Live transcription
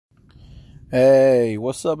Hey,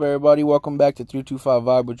 what's up, everybody? Welcome back to 325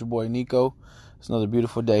 Vibe with your boy Nico. It's another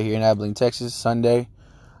beautiful day here in Abilene, Texas, Sunday.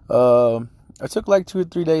 I took like 2 or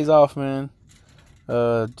 3 days off, man.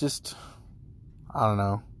 Just, I don't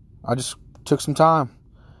know. I just took some time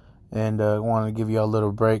and wanted to give you all a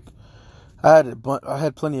little break. I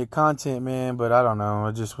had plenty of content, man, but I don't know.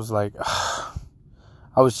 It just was like, I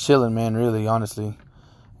was chilling, man, really, honestly.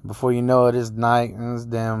 Before you know it, it's night and it's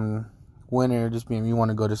damn winter. Just being, you want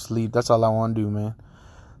to go to sleep. That's all I want to do, man.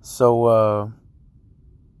 So,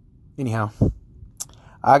 anyhow,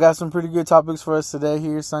 I got some pretty good topics for us today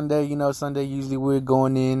here, Sunday. You know, Sunday, usually we're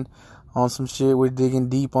going in on some shit. We're digging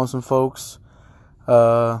deep on some folks.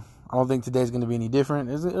 I don't think today's going to be any different.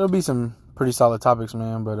 It'll be some pretty solid topics,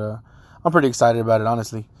 man, but I'm pretty excited about it,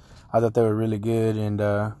 honestly. I thought they were really good, and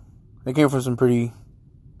they came from some pretty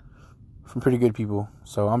good people,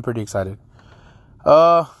 so I'm pretty excited.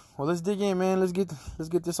 Well, let's dig in, man. Let's get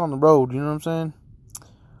this on the road, you know what I'm saying?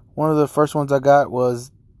 One of the first ones I got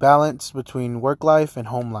was balance between work life and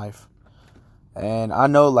home life. And I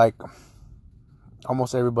know, like,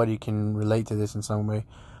 almost everybody can relate to this in some way,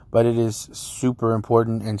 but it is super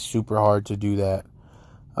important and super hard to do that.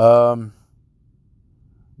 The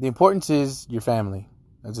importance is your family.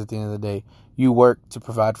 That's at the end of the day. You work to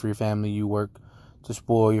provide for your family. You work to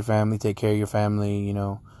spoil your family, take care of your family, you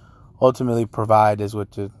know. Ultimately, provide is what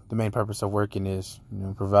the main purpose of working is. You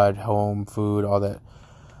know, provide home, food, all that.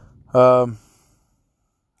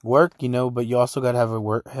 Work, you know, but you also got to have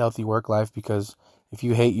a healthy work life, because if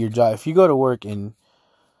you hate your job, if you go to work and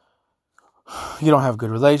you don't have good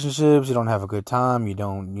relationships, you don't have a good time, you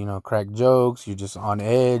don't, you know, crack jokes, you're just on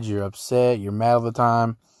edge, you're upset, you're mad all the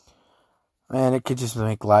time, man, it could just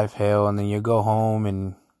make life hell. And then you go home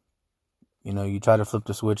and, you know, you try to flip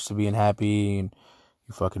the switch to being happy and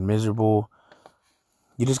you're fucking miserable.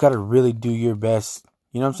 You just got to really do your best.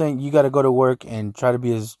 You know what I'm saying? You got to go to work and try to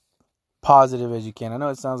be as positive as you can. I know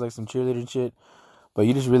it sounds like some cheerleader shit, but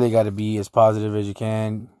you just really got to be as positive as you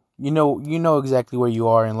can. You know exactly where you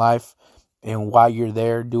are in life and why you're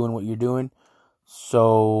there doing what you're doing.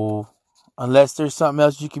 So unless there's something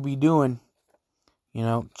else you could be doing, you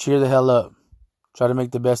know, cheer the hell up. Try to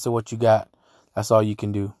make the best of what you got. That's all you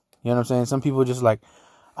can do. You know what I'm saying? Some people just like,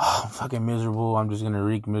 oh, I'm fucking miserable. I'm just going to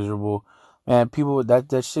wreak miserable. Man, people,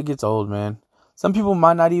 that shit gets old, man. Some people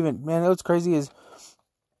might not even, man, what's crazy is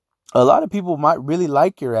a lot of people might really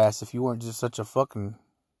like your ass if you weren't just such a fucking,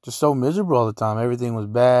 just so miserable all the time. Everything was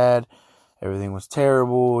bad. Everything was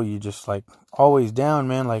terrible. You just like always down,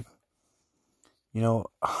 man. Like, you know,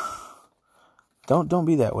 don't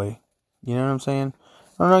be that way. You know what I'm saying?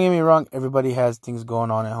 Don't get me wrong. Everybody has things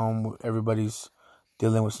going on at home. Everybody's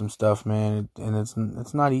dealing with some stuff, man. And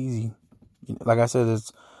it's not easy. Like I said,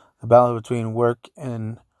 it's the balance between work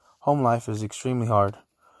and home life is extremely hard.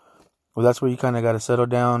 Well, that's where you kind of got to settle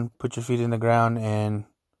down, put your feet in the ground, and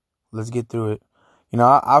let's get through it. You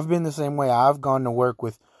know, I've been the same way. I've gone to work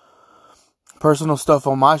with personal stuff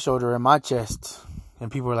on my shoulder and my chest,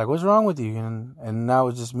 and people are like, "What's wrong with you?" And that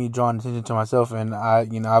was just me drawing attention to myself. And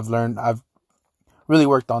I've really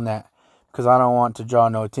worked on that, because I don't want to draw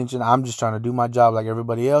no attention. I'm just trying to do my job like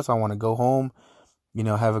everybody else. I want to go home, you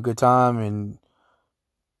know, have a good time, and,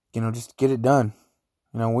 you know, just get it done.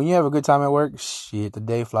 You know, when you have a good time at work, shit, the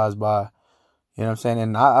day flies by. You know what I'm saying?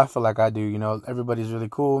 And I feel like I do. You know, everybody's really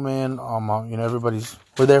cool, man. You know,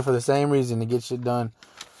 we're there for the same reason, to get shit done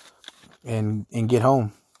and get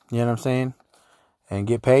home. You know what I'm saying? And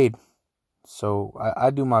get paid. So I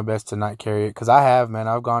do my best to not carry it, because I've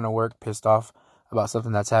gone to work pissed off about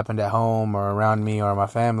something that's happened at home or around me or my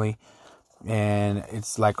family, and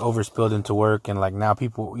it's like overspilled into work, and like now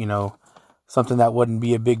people, you know, something that wouldn't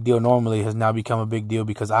be a big deal normally has now become a big deal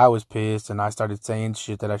because I was pissed and I started saying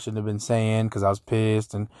shit that I shouldn't have been saying because I was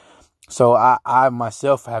pissed. And so I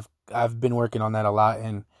myself I've been working on that a lot,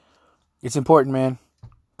 and it's important, man,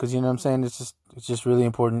 because, you know what I'm saying, it's just really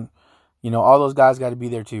important. You know, all those guys got to be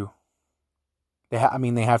there too. They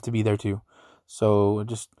have to be there too. So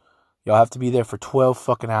just, y'all have to be there for 12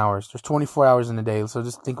 fucking hours. There's 24 hours in a day, so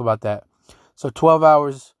just think about that. So 12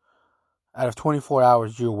 hours out of 24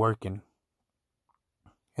 hours you're working.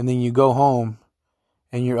 And then you go home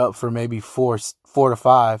and you're up for maybe 4 to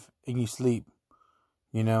 5 and you sleep,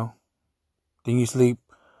 you know. Then you sleep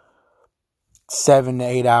 7 to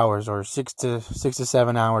 8 hours, or 6 to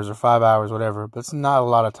 7 hours, or 5 hours, whatever. But it's not a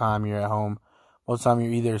lot of time you're at home. Most of the time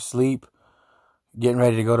you're either asleep, getting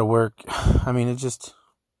ready to go to work. I mean, it's just,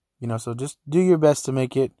 you know, so just do your best to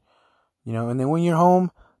make it, you know. And then when you're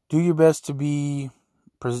home, do your best to be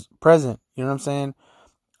present. You know what I'm saying?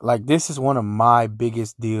 Like, this is one of my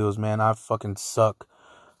biggest deals, man. I fucking suck.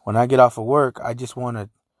 When I get off of work, I just want to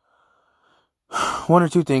one or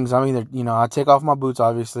two things. I'm either, I take off my boots,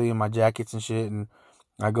 obviously, and my jackets and shit, and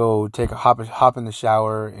I go take a hop in the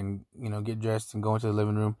shower and, get dressed and go into the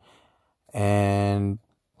living room and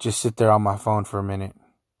just sit there on my phone for a minute.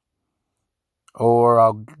 Or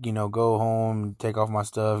I'll, go home, take off my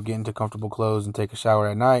stuff, get into comfortable clothes and take a shower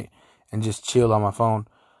at night and just chill on my phone.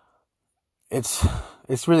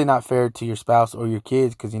 It's really not fair to your spouse or your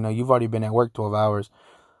kids because, you've already been at work 12 hours.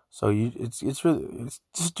 So it's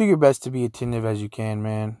just do your best to be attentive as you can,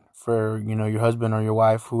 man, for, your husband or your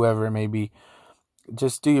wife, whoever it may be.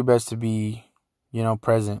 Just do your best to be,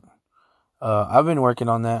 present. I've been working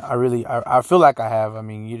on that. I feel like I have. I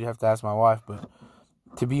mean, you'd have to ask my wife, but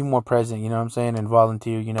to be more present, you know what I'm saying? And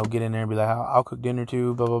volunteer, get in there and be like, I'll cook dinner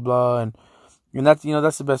too, blah, blah, blah. And that's,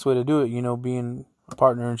 that's the best way to do it, being a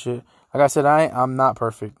partner and shit. Like I said, I'm not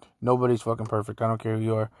perfect. Nobody's fucking perfect. I don't care who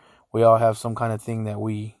you are. We all have some kind of thing that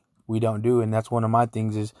we don't do. And that's one of my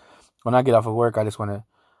things is when I get off of work, I just want to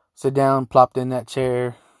sit down, plopped in that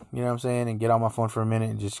chair, you know what I'm saying? And get on my phone for a minute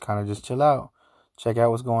and just kind of just chill out. Check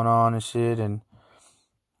out what's going on and shit. And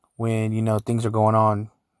when, things are going on,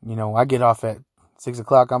 I get off at 6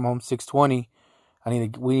 o'clock. I'm home 6:20.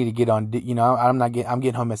 We need to get on, I'm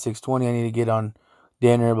getting home at 6:20. I need to get on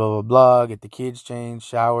dinner, blah, blah, blah, get the kids changed,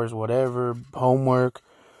 showers, whatever, homework,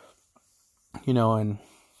 and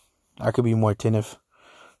I could be more attentive.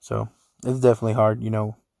 So it's definitely hard,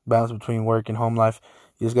 balance between work and home life.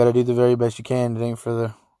 You just got to do the very best you can. It ain't for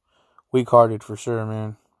the weak-hearted, for sure,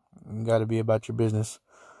 man. You got to be about your business.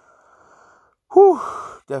 Whew.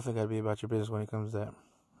 Definitely got to be about your business when it comes to that.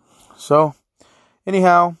 So,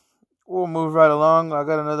 anyhow, we'll move right along. I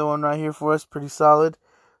got another one right here for us, pretty solid.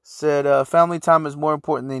 Said, family time is more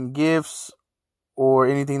important than gifts or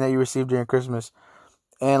anything that you received during Christmas.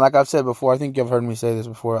 And like I've said before, I think you've heard me say this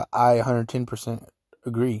before, I 110%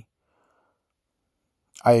 agree.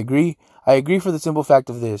 I agree for the simple fact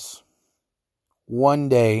of this. One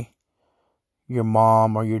day, your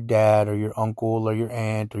mom or your dad or your uncle or your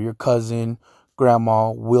aunt or your cousin, grandma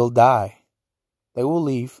will die. They will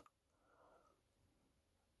leave.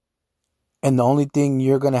 And the only thing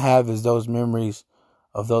you're going to have is those memories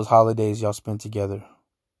of those holidays y'all spent together.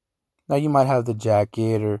 Now, you might have the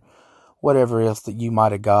jacket or whatever else that you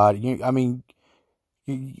might have got.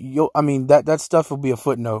 That stuff will be a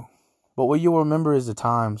footnote. But what you'll remember is the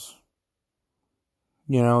times.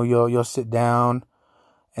 You'll sit down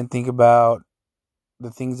and think about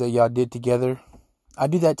the things that y'all did together. I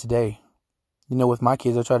do that today. With my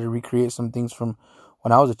kids, I try to recreate some things from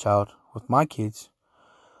when I was a child with my kids.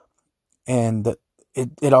 And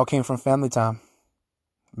it all came from family time.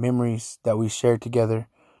 Memories that we shared together.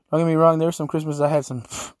 Don't get me wrong, there were some Christmases I had some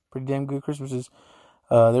pretty damn good Christmases.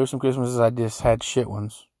 There were some Christmases I just had shit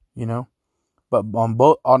ones, But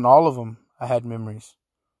on all of them, I had memories.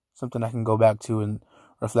 Something I can go back to and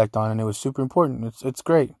reflect on, and it was super important. It's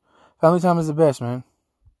great. Family time is the best, man.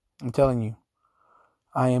 I'm telling you.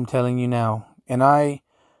 I am telling you now. And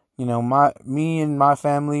me and my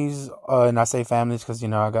families, and I say families because,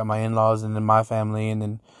 I got my in-laws and then my family and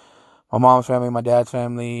then my mom's family, my dad's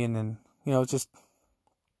family, and then, it's just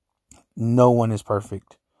no one is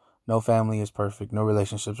perfect. No family is perfect. No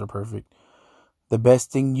relationships are perfect. The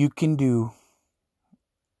best thing you can do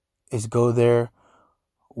is go there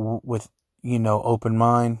with, open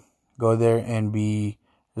mind. Go there and be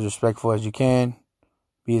as respectful as you can.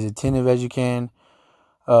 Be as attentive as you can.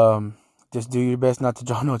 Just do your best not to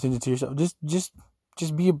draw no attention to yourself. Just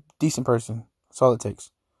be a decent person. That's all it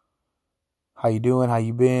takes. How you doing? How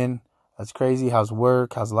you been? That's crazy. How's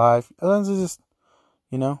work? How's life? It's just,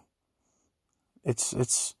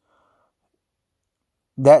 it's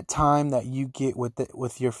that time that you get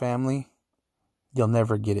with your family, you'll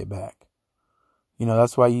never get it back.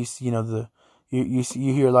 That's why you see,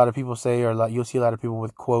 you hear a lot of people say, you'll see a lot of people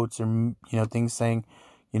with quotes or, things saying,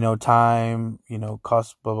 time,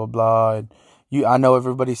 cost, blah, blah, blah. And I know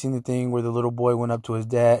everybody's seen the thing where the little boy went up to his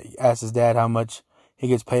dad, asked his dad how much he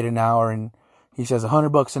gets paid an hour. And he says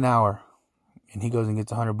 $100 an hour. And he goes and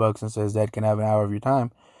gets $100 and says, Dad, can I have an hour of your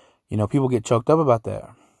time? People get choked up about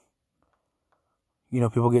that.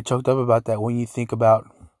 People get choked up about that when you think about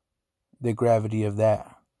the gravity of that.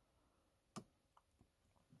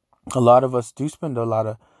 A lot of us do spend a lot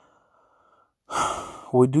of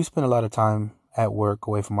time at work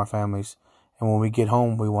away from our families. And when we get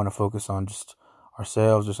home, we want to focus on just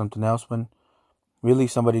ourselves or something else. When really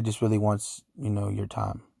somebody just really wants, your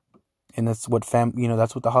time. And that's what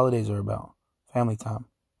that's what the holidays are about. Family time.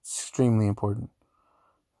 It's extremely important.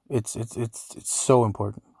 It's so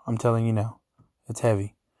important. I'm telling you now. It's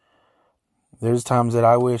heavy. There's times that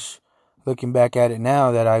I wish, looking back at it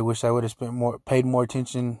now, that I wish I would have paid more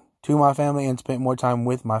attention to my family and spent more time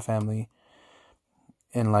with my family,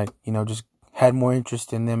 and like, just had more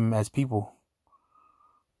interest in them as people.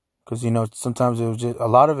 Because, sometimes it was just a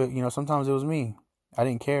lot of it, sometimes it was me. I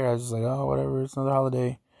didn't care. I was just like, oh, whatever, it's another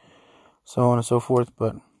holiday, so on and so forth.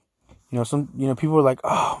 But, people are like,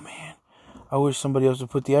 oh man, I wish somebody else would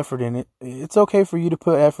put the effort in it. It's okay for you to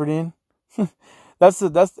put effort in.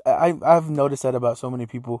 I've noticed that about so many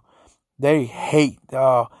people. They hate,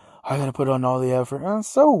 oh, I gotta put on all the effort.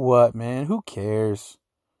 So what, man? Who cares?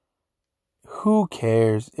 Who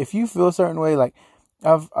cares? If you feel a certain way, like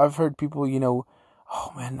I've heard people,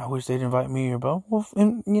 oh man, I wish they'd invite me, or blah. Well,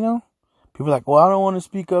 and people are like, well, I don't want to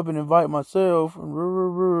speak up and invite myself.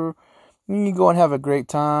 And you go and have a great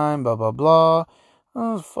time, blah blah blah.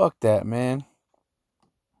 Oh, fuck that, man.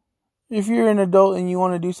 If you're an adult and you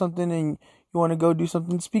want to do something and you want to go do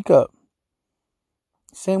something, speak up.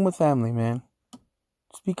 Same with family, man.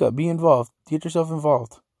 Speak up, be involved, get yourself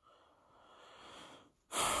involved.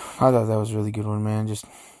 I thought that was a really good one, man. Just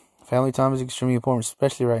family time is extremely important,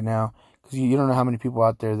 especially right now, because you don't know how many people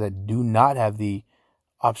out there that do not have the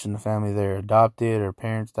option of family. They're adopted, or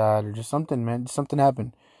parents died, or just something, man. Just something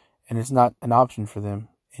happened, and it's not an option for them.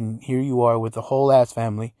 And here you are with a whole ass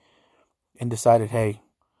family, and decided, hey,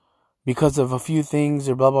 because of a few things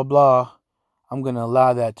or blah blah blah, I'm gonna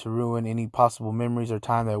allow that to ruin any possible memories or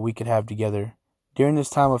time that we could have together during this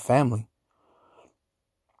time of family.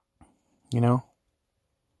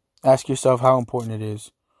 Ask yourself how important it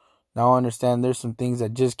is. Now I understand there's some things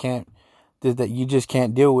that you just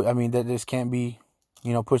can't deal with. I mean, that just can't be,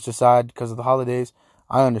 pushed aside because of the holidays.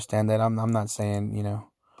 I understand that. I'm not saying,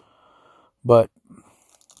 but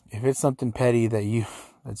if it's something petty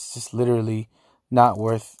that's just literally not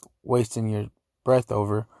worth wasting your breath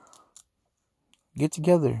over, get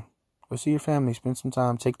together. Go see your family, spend some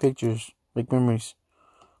time, take pictures, make memories.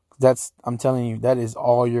 I'm telling you, that is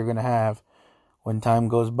all you're going to have when time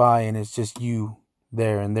goes by and it's just you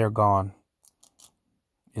there and they're gone,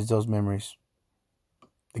 is those memories.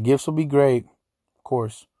 The gifts will be great, of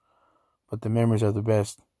course, but the memories are the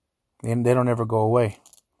best. And they don't ever go away.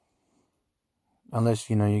 Unless,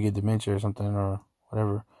 you get dementia or something or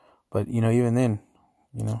whatever. But, even then,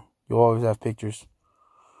 you'll always have pictures.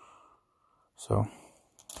 So,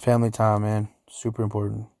 family time, man, super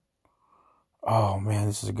important. Oh, man,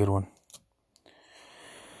 this is a good one.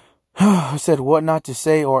 I said what not to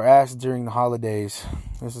say or ask during the holidays.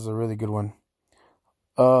 This is a really good one.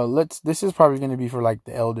 This is probably going to be for like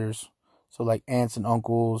the elders. So like aunts and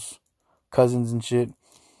uncles, cousins and shit.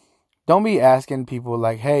 Don't be asking people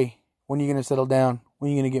like, hey, when are you going to settle down? When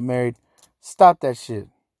are you going to get married? Stop that shit.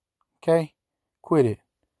 Okay? Quit it.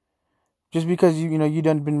 Just because you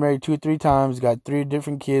done been married 2 or 3 times, got 3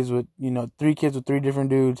 different kids with, 3 kids with 3 different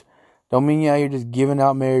dudes, don't mean you're out here just giving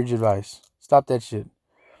out marriage advice. Stop that shit.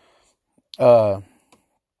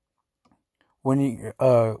 When you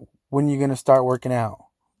gonna start working out?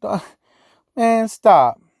 Man,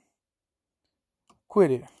 stop.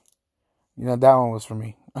 Quit it. That one was for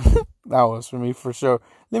me. That was for me for sure.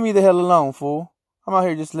 Leave me the hell alone, fool. I'm out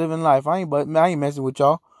here just living life. I ain't messing with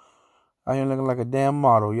y'all. I ain't looking like a damn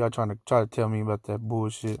model. Y'all try to tell me about that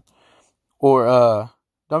bullshit. Or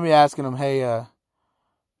don't be asking them, hey,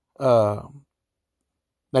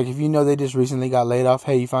 like if they just recently got laid off,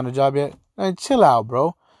 hey, you found a job yet? Man, chill out,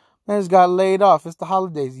 bro. Man, just got laid off. It's the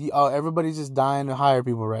holidays. Everybody's just dying to hire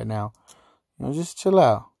people right now. Just chill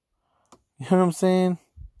out. You know what I'm saying?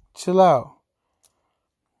 Chill out.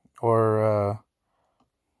 Or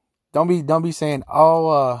don't be saying,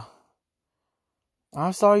 oh,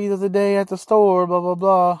 I saw you the other day at the store, blah blah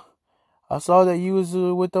blah. I saw that you was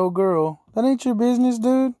with old girl. That ain't your business,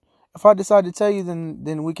 dude. If I decide to tell you,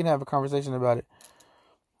 then we can have a conversation about it.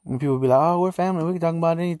 And people be like, oh, we're family. We can talk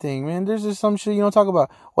about anything, man. There's just some shit you don't talk about.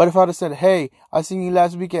 What if I'd have said, hey, I seen you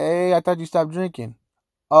last week at AA. I thought you stopped drinking.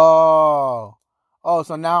 Oh,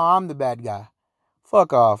 so now I'm the bad guy.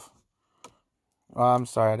 Fuck off. Well, I'm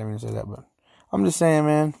sorry, I didn't mean to say that, but I'm just saying,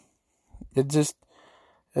 man. It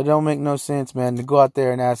don't make no sense, man, to go out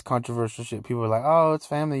there and ask controversial shit. People are like, oh, it's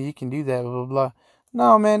family. You can do that, blah, blah, blah.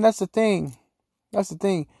 No, man, that's the thing. It's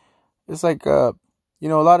like, a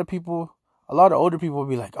lot of older people will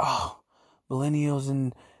be like, oh, millennials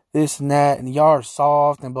and this and that, and y'all are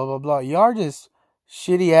soft and blah, blah, blah. Y'all are just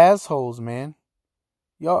shitty assholes, man.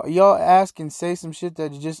 Y'all ask and say some shit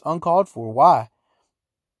that is just uncalled for. Why?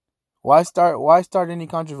 Why start any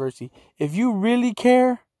controversy? If you really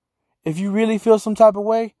care, if you really feel some type of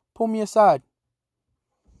way, pull me aside.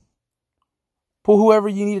 Pull whoever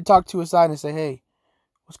you need to talk to aside and say, hey,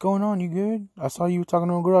 what's going on? You good? I saw you talking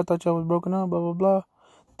to a girl. I thought y'all was broken up, blah, blah, blah.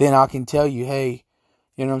 Then I can tell you, hey,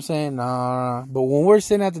 You know what I'm saying? But when we're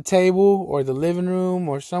sitting at the table or the living room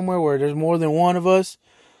or somewhere where there's more than one of us,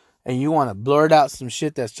 and you want to blurt out some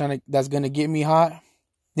shit that's gonna get me hot,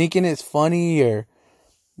 thinking it's funny, or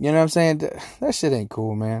you know what I'm saying? That shit ain't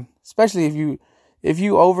cool, man. Especially if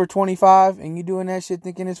you over 25 and you doing that shit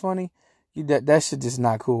thinking it's funny, that shit just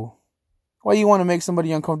not cool. Why you want to make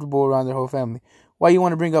somebody uncomfortable around their whole family? Why you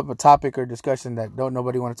want to bring up a topic or discussion that don't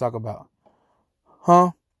nobody want to talk about?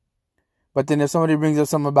 Huh? But then if somebody brings up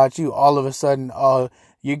something about you, all of a sudden, oh,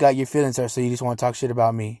 you got your feelings hurt, so you just want to talk shit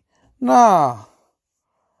about me. Nah.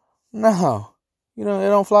 No. You know, it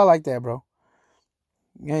don't fly like that, bro.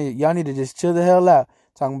 Y'all need to just chill the hell out.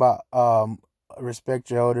 Talking about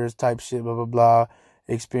respect your elders type shit, blah, blah, blah.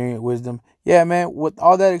 Experience, wisdom. Yeah, man, with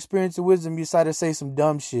all that experience and wisdom, you decided to say some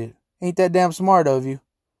dumb shit. Ain't that damn smart of you?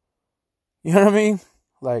 You know what I mean?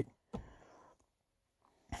 Like,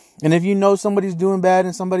 and if you know somebody's doing bad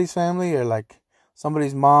in somebody's family, or like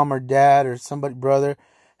somebody's mom or dad or somebody's brother,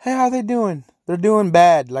 hey, how they doing? They're doing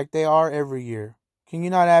bad like they are every year. Can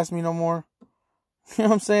you not ask me no more? You know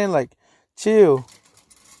what I'm saying? Like, chill.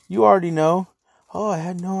 You already know. Oh, I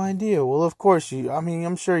had no idea. Well, of course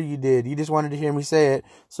I'm sure you did. You just wanted to hear me say it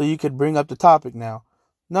so you could bring up the topic now.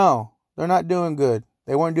 No, they're not doing good.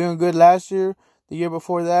 They weren't doing good last year, the year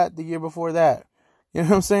before that, the year before that. You know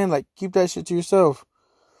what I'm saying? Like, keep that shit to yourself.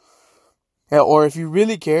 Yeah, or if you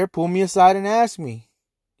really care, pull me aside and ask me.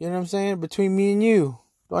 You know what I'm saying? Between me and you.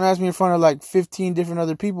 Don't ask me in front of like 15 different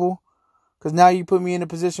other people. Because now you put me in a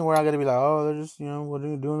position where I got to be like, oh, they're just, what are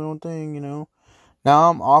they doing their own thing, Now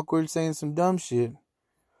I'm awkward saying some dumb shit.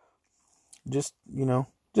 Just,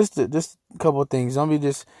 just a couple of things.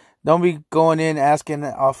 Don't be going in asking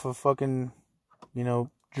off of fucking,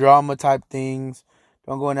 drama type things.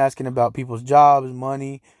 Don't go in asking about people's jobs,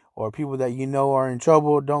 money, or people that you know are in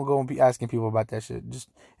trouble. Don't go and be asking people about that shit. And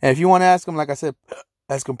if you want to ask them, like I said,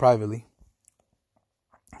 ask them privately.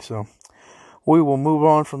 So we will move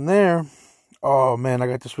on from there. Oh man, I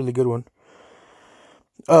got this really good one.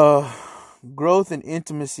 Growth and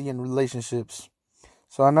intimacy in relationships.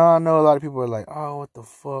 So I know a lot of people are like, oh, what the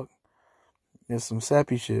fuck? It's some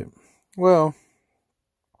sappy shit. Well,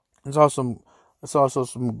 it's also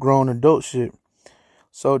some grown adult shit.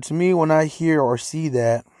 So to me, when I hear or see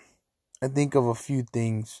that, I think of a few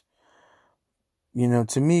things.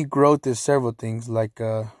 To me, growth is several things, like,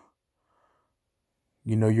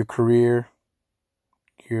 your career,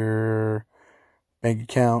 your bank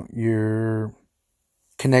account, your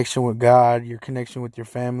connection with God, your connection with your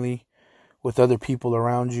family, with other people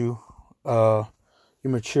around you, your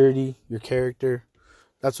maturity, your character.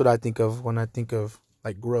 That's what I think of when I think of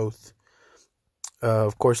like growth.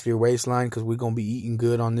 Of course, your waistline, because we're gonna be eating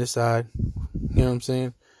good on this side. You know what I'm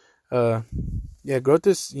saying? Yeah, growth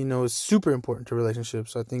is is super important to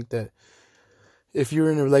relationships. I think that if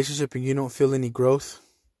you're in a relationship and you don't feel any growth,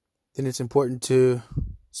 then it's important to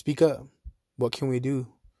speak up. What can we do?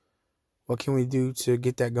 What can we do to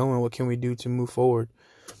get that going? What can we do to move forward?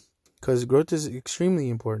 Because growth is extremely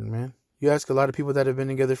important, man. You ask a lot of people that have been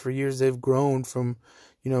together for years, they've grown from,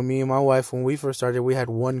 me and my wife, when we first started, we had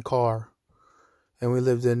one car. And we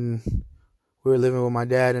were living with my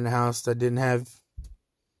dad in a house that didn't have,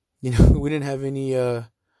 we didn't have any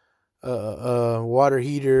water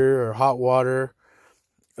heater or hot water.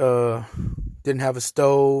 Didn't have a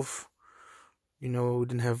stove. We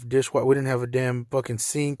didn't have dishwasher. We didn't have a damn fucking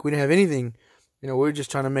sink. We didn't have anything. We were just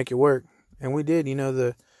trying to make it work. And we did, we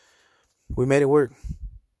made it work.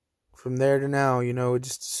 From there to now,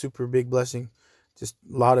 just a super big blessing. Just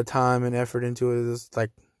a lot of time and effort into it. It's like,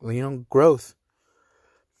 growth.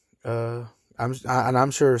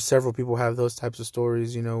 I'm sure several people have those types of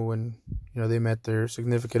stories, when, they met their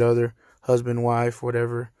significant other, husband, wife,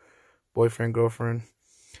 whatever, boyfriend, girlfriend.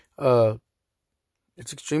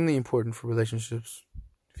 It's extremely important for relationships.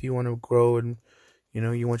 If you want to grow and,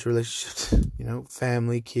 you want your relationships,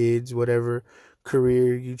 family, kids, whatever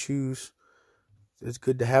career you choose, it's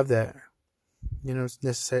good to have that. It's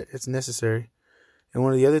necessary. It's necessary. And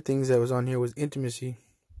one of the other things that was on here was intimacy.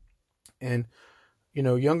 And,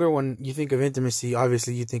 younger, when you think of intimacy,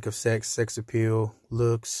 obviously you think of sex appeal,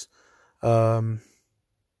 looks, that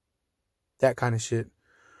kind of shit.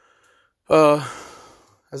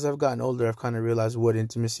 As I've gotten older, I've kind of realized what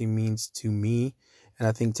intimacy means to me, and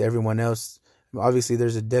I think to everyone else. Obviously,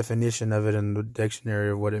 there's a definition of it in the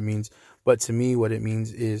dictionary of what it means, but to me, what it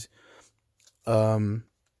means is, to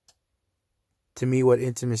me, what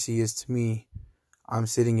intimacy is to me, I'm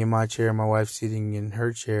sitting in my chair, my wife's sitting in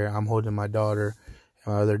her chair, I'm holding my daughter,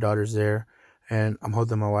 and my other daughter's there, and I'm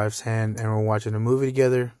holding my wife's hand, and we're watching a movie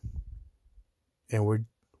together, and we're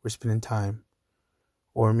spending time.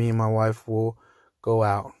 Or me and my wife will go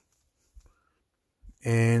out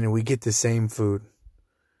and we get the same food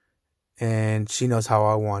and she knows how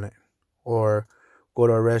I want it. Or go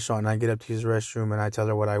to a restaurant and I get up to his restroom and I tell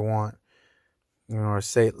her what I want. Or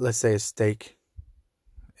let's say a steak.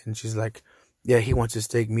 And she's like, yeah, he wants a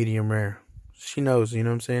steak medium rare. She knows, you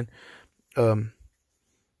know what I'm saying?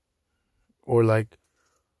 Or like,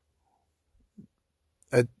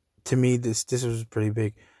 to me, this was pretty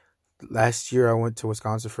big. Last year I went to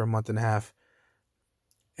Wisconsin for a month and a half.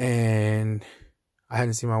 And I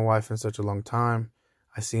hadn't seen my wife in such a long time.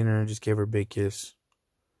 I seen her and just gave her a big kiss.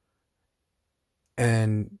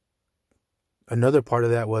 And another part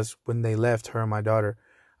of that was when they left, her and my daughter,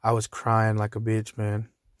 I was crying like a bitch, man.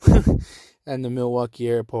 At the Milwaukee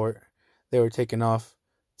airport, they were taking off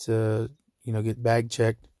to, get bag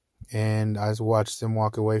checked. And I watched them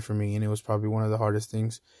walk away from me. And it was probably one of the hardest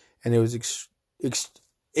things. And it was,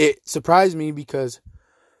 it surprised me because,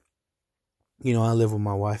 I live with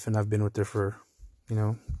my wife and I've been with her for,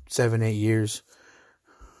 7-8 years.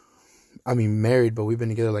 I mean, married, but we've been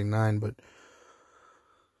together like 9, but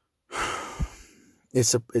it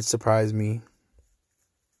surprised me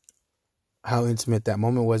how intimate that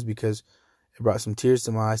moment was, because it brought some tears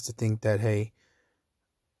to my eyes to think that, hey,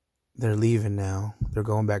 they're leaving now. They're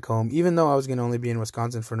going back home. Even though I was going to only be in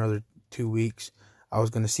Wisconsin for another 2 weeks, I was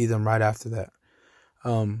going to see them right after that.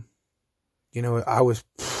 I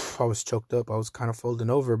was choked up. I was kind of folding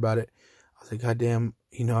over about it. I was like, God damn,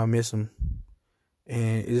 I miss them.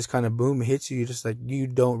 And it just kind of boom, it hits you. You're just like, you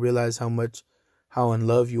don't realize how in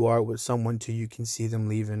love you are with someone till you can see them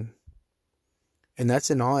leaving. And that's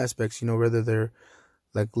in all aspects, whether they're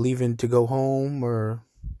like leaving to go home or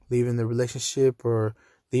leaving the relationship or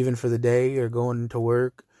leaving for the day or going to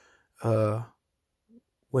work.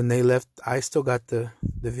 When they left, I still got the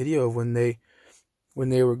video of when they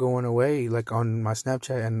were going away, like on my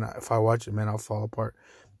Snapchat. And if I watch it, man, I'll fall apart,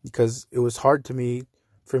 because it was hard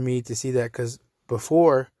for me to see that. Because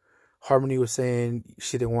before, Harmony was saying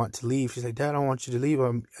she didn't want to leave. She's like, Dad, I don't want you to leave. I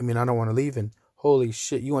don't want to leave. And holy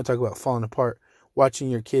shit, you want to talk about falling apart. Watching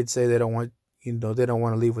your kids say they don't want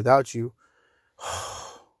to leave without you.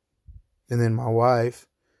 And then my wife,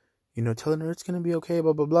 telling her it's going to be okay,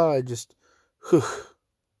 blah, blah, blah. It just,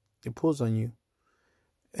 it pulls on you.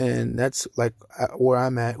 And that's like where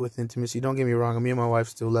I'm at with intimacy. Don't get me wrong. Me and my wife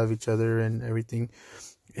still love each other and everything.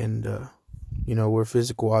 And, we're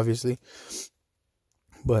physical, obviously.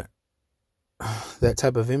 But that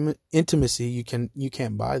type of intimacy, you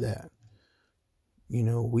can't buy that.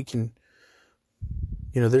 We can,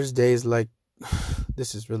 there's days like,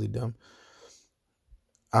 this is really dumb.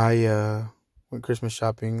 I went Christmas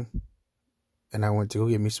shopping and I went to go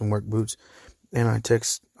get me some work boots, and I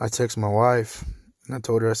text my wife and I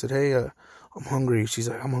told her, I said, hey, I'm hungry. She's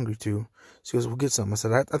like, I'm hungry too. She goes, well, get something. I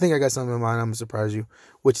said, I think I got something in mind. I'm gonna surprise you.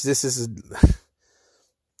 Which this is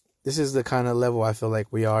the kind of level I feel like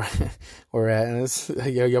we're at, and it's,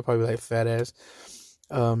 you're probably like, fat ass.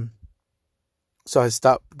 So I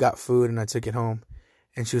stopped, got food, and I took it home.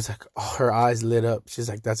 And she was like, oh, her eyes lit up. She's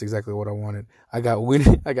like, that's exactly what I wanted. I got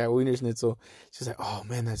Wiener Schnitzel. She's like, oh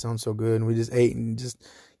man, that sounds so good. And we just ate, and just,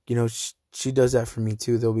 she does that for me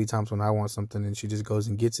too. There'll be times when I want something and she just goes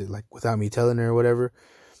and gets it, like without me telling her or whatever,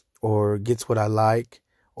 or gets what I like,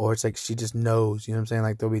 or it's like she just knows, you know what I'm saying?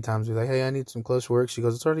 Like there'll be times we're like, hey, I need some clothes for work. She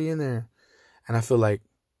goes, it's already in there. And I feel like,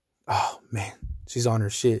 oh man, she's on her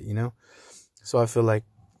shit, So I feel like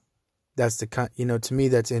that's the kind, to me,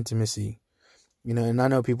 that's intimacy. And I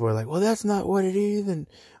know people are like, well, that's not what it is. And,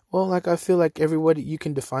 well, like, I feel like everybody, you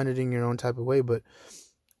can define it in your own type of way, but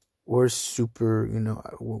we're super,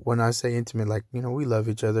 when I say intimate, like, we love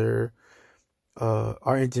each other.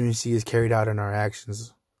 Our intimacy is carried out in our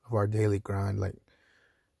actions of our daily grind. Like,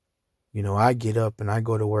 I get up and I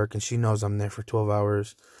go to work and she knows I'm there for 12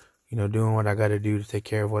 hours, doing what I got to do to take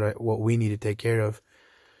care of what we need to take care of.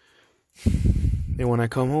 And when I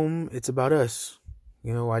come home, it's about us.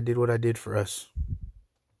 I did what I did for us.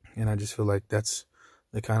 And I just feel like that's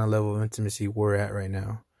the kind of level of intimacy we're at right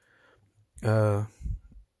now. We're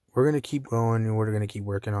going to keep growing and we're going to keep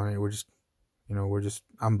working on it.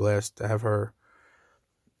 I'm blessed to have her.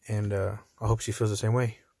 And I hope she feels the same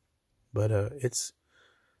way. But it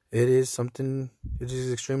is something, it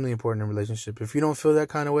is extremely important in a relationship. If you don't feel that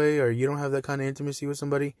kind of way, or you don't have that kind of intimacy with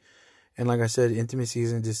somebody, and like I said, intimacy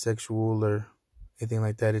isn't just sexual or anything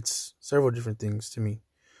like that. It's several different things to me.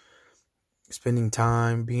 Spending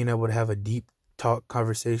time, being able to have a deep talk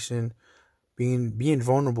conversation, being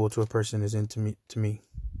vulnerable to a person is intimate to me.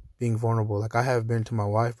 Being vulnerable, like I have been to my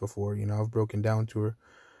wife before. I've broken down to her.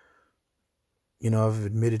 I've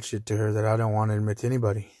admitted shit to her that I don't want to admit to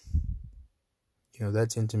anybody.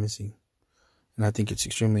 That's intimacy. And I think it's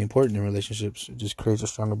extremely important in relationships. It just creates a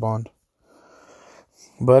stronger bond.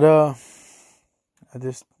 But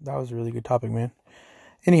that was a really good topic, man.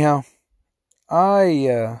 Anyhow,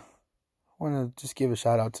 I want to just give a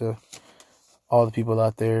shout out to all the people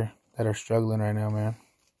out there that are struggling right now, man.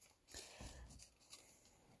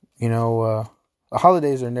 You know, the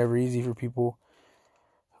holidays are never easy for people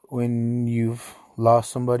when you've lost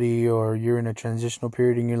somebody or you're in a transitional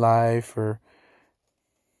period in your life or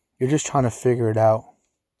you're just trying to figure it out.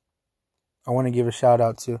 I want to give a shout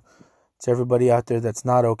out to everybody out there that's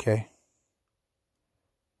not okay.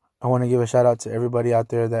 I want to give a shout out to everybody out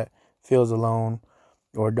there that feels alone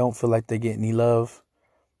or don't feel like they get any love.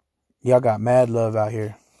 Y'all got mad love out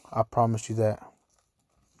here. I promise you that.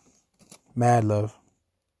 Mad love.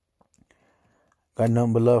 Got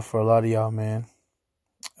nothing but love for a lot of y'all, man.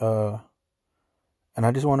 And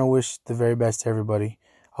I just want to wish the very best to everybody.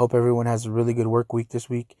 I hope everyone has a really good work week this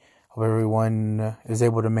week. Hope everyone is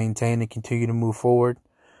able to maintain and continue to move forward.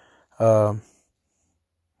 Hope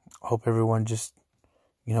everyone just,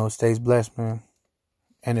 stays blessed, man.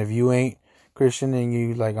 And if you ain't Christian and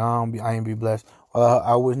you like, I ain't be blessed, well,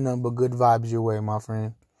 I wish nothing but good vibes your way, my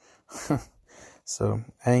friend. So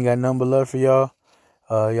I ain't got nothing but love for y'all.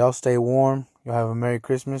 Y'all stay warm. Y'all have a Merry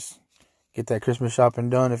Christmas. Get that Christmas shopping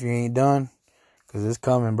done if you ain't done, because it's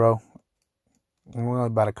coming, bro. We're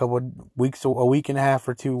about a couple of weeks, a week and a half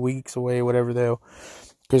or 2 weeks away, whatever the hell.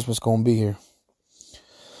 Christmas gonna be here.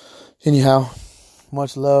 Anyhow,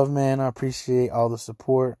 much love, man. I appreciate all the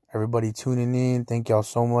support. Everybody tuning in. Thank y'all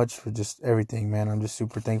so much for just everything, man. I'm just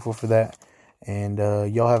super thankful for that. And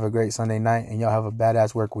y'all have a great Sunday night, and y'all have a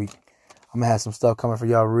badass work week. I'm gonna have some stuff coming for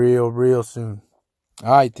y'all real soon.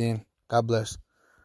 All right, then. God bless.